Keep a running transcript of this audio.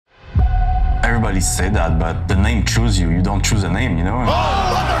Everybody say that, but the name choose you. You don't choose a name, you know? Oh,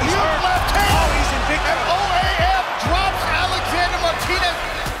 another huge left hand! Oh, he's in big... And OAM drops Alexander Martinez.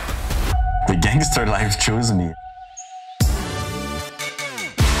 The gangster life chose me.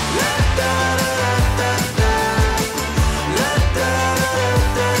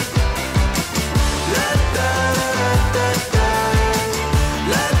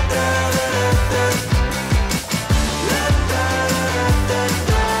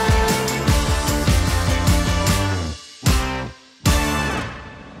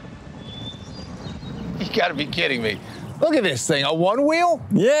 You gotta be kidding me. Look at this thing, a one wheel?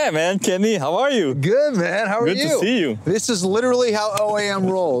 Yeah, man. Kenny, how are you? Good, man. How are you? Good to see you. This is literally how OAM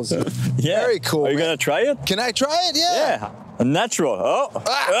rolls. Yeah. Very cool. Are you gonna try it? Can I try it? Yeah. Yeah. A natural. Oh.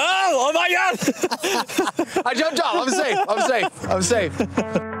 Ah. Oh my God. I jumped off. I'm safe. I'm safe. I'm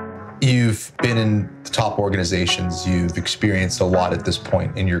safe. You've been in the top organizations. You've experienced a lot at this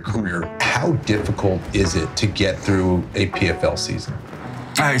point in your career. How difficult is it to get through a PFL season?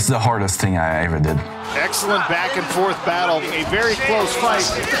 It's the hardest thing I ever did. Excellent back and forth battle, a very close fight.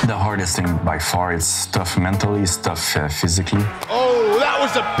 The hardest thing by far. It's tough mentally, it's tough physically. Oh, that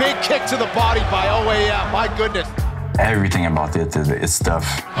was a big kick to the body by OAM, my goodness. Everything about it is tough.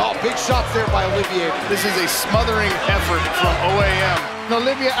 Oh, big shots there by Olivier. This is a smothering effort from OAM.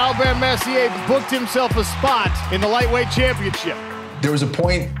 Olivier Aubin-Mercier booked himself a spot in the lightweight championship. There was a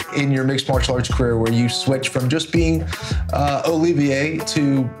point in your mixed martial arts career where you switched from just being Olivier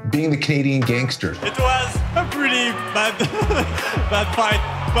to being the Canadian Gangster. It was a pretty bad, bad fight,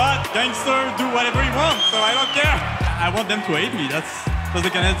 but Gangster do whatever he wants, so I don't care. I want them to hate me. That's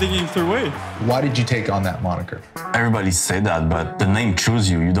the Canadian Gangster way. Why did you take on that moniker? Everybody say that, but the name choose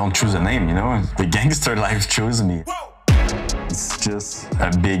you. You don't choose a name, you know? The gangster life chose me. It's just a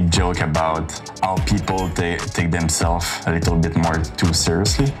big joke about how people take themselves a little bit more too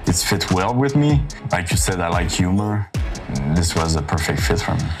seriously. It's fit well with me. Like you said, I like humor. This was a perfect fit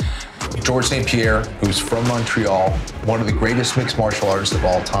for me. Georges St-Pierre, who's from Montreal, one of the greatest mixed martial artists of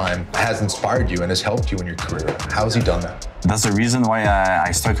all time, has inspired you and has helped you in your career. How has he done that? That's the reason why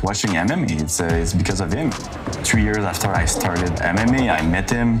I started watching MMA. It's because of him. 3 years after I started MMA, I met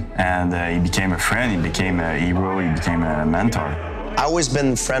him, and he became a friend, he became a hero, he became a mentor. I've always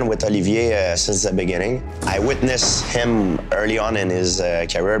been friend with Olivier since the beginning. I witnessed him early on in his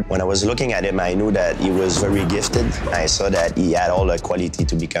career. When I was looking at him, I knew that he was very gifted. I saw that he had all the quality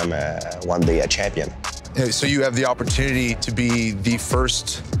to become one day a champion. So you have the opportunity to be the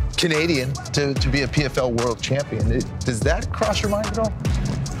first Canadian to be a PFL world champion. Does that cross your mind at all?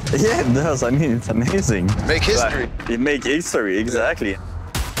 Yeah, it does. I mean, it's amazing. Make history. It make history, exactly.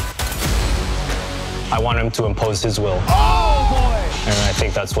 I want him to impose his will. Oh, boy! And I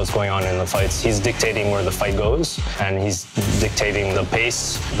think that's what's going on in the fights. He's dictating where the fight goes, and he's dictating the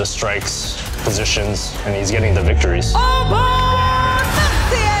pace, the strikes, positions, and he's getting the victories.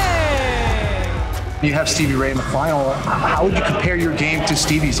 You have Stevie Ray in the final. How would you compare your game to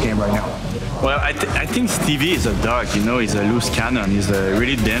Stevie's game right now? Well, I think Stevie is a dog, you know, he's a loose cannon, he's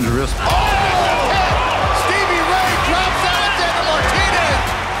really dangerous. Oh, Stevie Ray drops Alexander Martinez!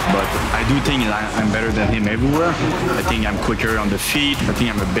 But I do think I'm better than him everywhere. I think I'm quicker on the feet, I think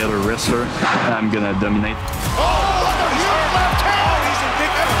I'm a better wrestler, and I'm gonna dominate. Oh, another huge left hand! Oh, he's in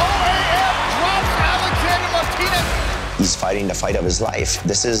big... And OAM drops Alexander Martinez! He's fighting the fight of his life.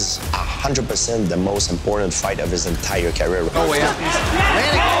 This is 100% the most important fight of his entire career. Oh, yeah. He's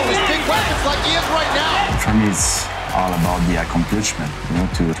landing all his big weapons like he is right now. For me, it's all about the accomplishment, you know,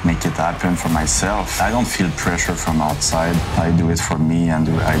 to make it happen for myself. I don't feel pressure from outside. I do it for me, and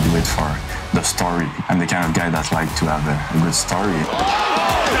I do it for the story. I'm the kind of guy that like to have a good story. Oh,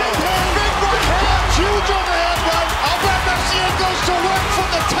 big right hand, huge overhand right. Aubin-Mercier goes to work from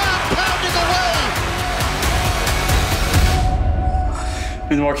the top, pounding away.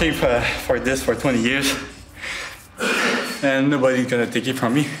 Been working for this for 20 years, and nobody's gonna take it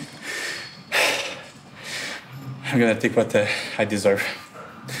from me. I'm gonna take what I deserve.